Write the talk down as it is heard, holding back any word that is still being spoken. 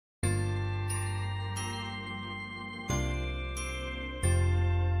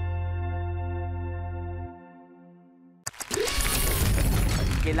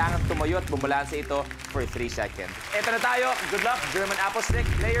kailangan tumayo at bumulanse ito for 3 seconds. Ito na tayo. Good luck, German apple stick.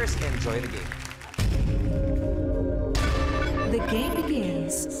 Players, enjoy the game. The game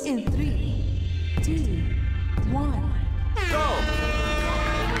begins in 3, 2, 1. Go!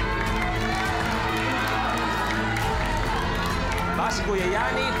 Si Kuya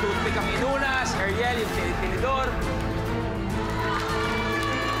Yani, toothpick ang inuna, si Ariel yung tinidor.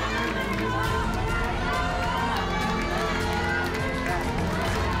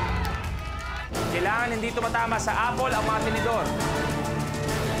 Kailangan hindi tumatama sa apple ang mga tinidor.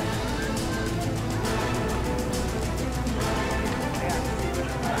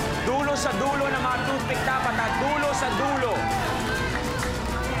 Dulo sa dulo ng mga toothpick dapat, ha? Dulo sa dulo.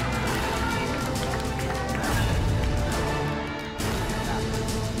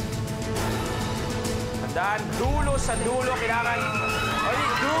 Dan dulo sa dulo, kailangan. Ready,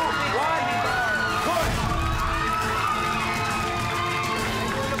 2, 1, good!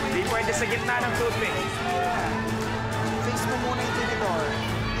 Hindi pwede sa gitna ng toothpick. Fix mo muna yung tinidor.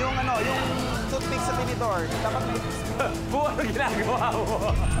 Yung toothpick sa tinidor. Dapat Buwan ang ginagawa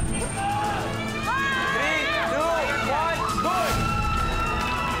mo. 3, 2, 1, good!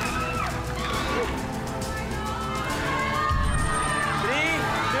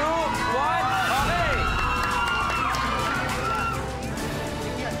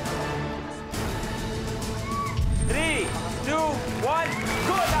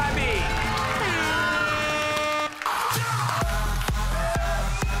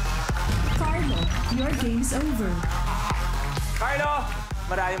 Your game's over. Carlo,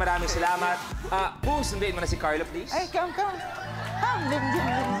 maraming salamat. Boom, sunduin mo na si Carlo, please. Ay, come.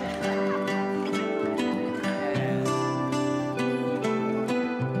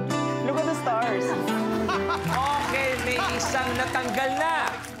 Look at the stars. Okay, may isang natanggal na.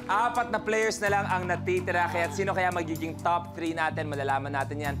 4 na players na lang ang natitira. Kaya sino kaya magiging top 3 natin? Malalaman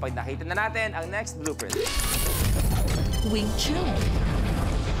natin yan pag nakita na natin ang next blueprint. Wing Chun.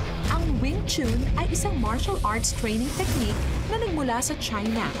 Ang Wing Chun ay isang martial arts training technique na nagmula sa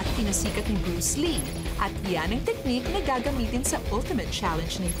China at pinasikat ni Bruce Lee. At yan ang technique na gagamitin sa ultimate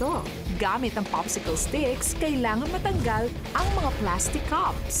challenge nito. Gamit ang popsicle sticks, kailangan matanggal ang mga plastic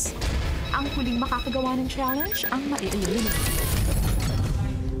cups. Ang huling makakagawa ng challenge ang ma-eliminate.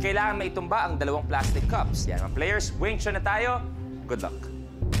 Kailangan maitumba ang 2 plastic cups. Yan, mga players, Wing Chun na tayo. Good luck.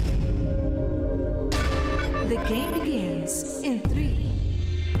 The game begins in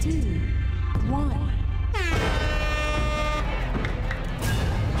 3, 2, 1.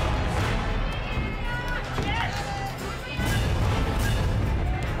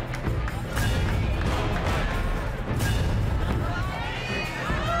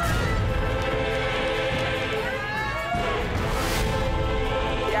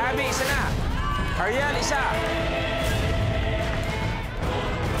 Abby, isa na. Ariel, isa.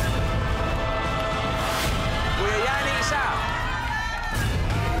 Kuya Yani, isa.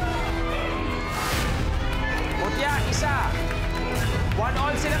 Mutya, isa.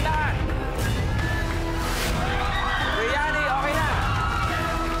 1-all silang lahat. Kuya Yani, okay na.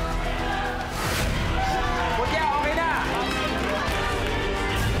 Mutya, okay na.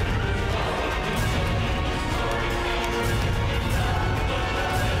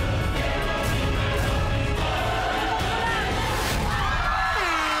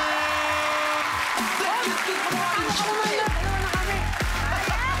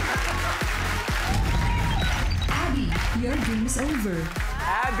 Your game is over.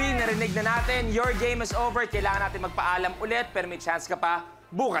 Abby, narinig na natin. Your game is over. Kailangan natin magpaalam ulit, pero may chance ka pa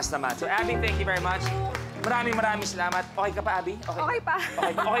bukas naman. So, Abby, thank you very much. Maraming salamat. Okay ka pa, Abby? Okay pa.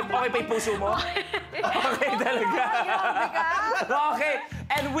 Okay pa yung puso mo? Okay talaga. Okay,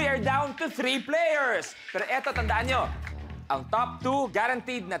 and we are down to 3 players. Pero eto, tandaan nyo, ang top 2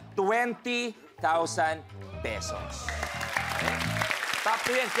 guaranteed na 20,000 pesos. Okay? Top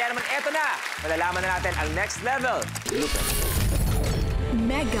 2 yan. Kaya naman, eto na. Malalaman na natin ang next level. Lupin.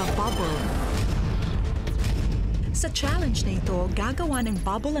 Mega Bubble. Sa challenge na ito, gagawa ng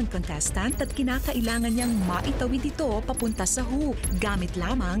bubble ang contestant at kinakailangan niyang maitawid ito papunta sa hoop. Gamit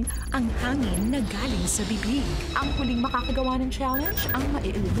lamang ang hangin na galing sa bibig. Ang huling makakagawa ng challenge ang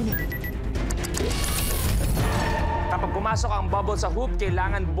ma-eliminate. Kapag pumasok ang bubble sa hoop,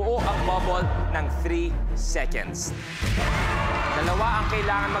 kailangan buo ang bubble ng 3 seconds. 2 ang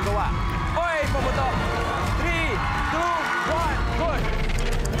kailangan magawa. Oy, pumutok! 3, 2, 1, good!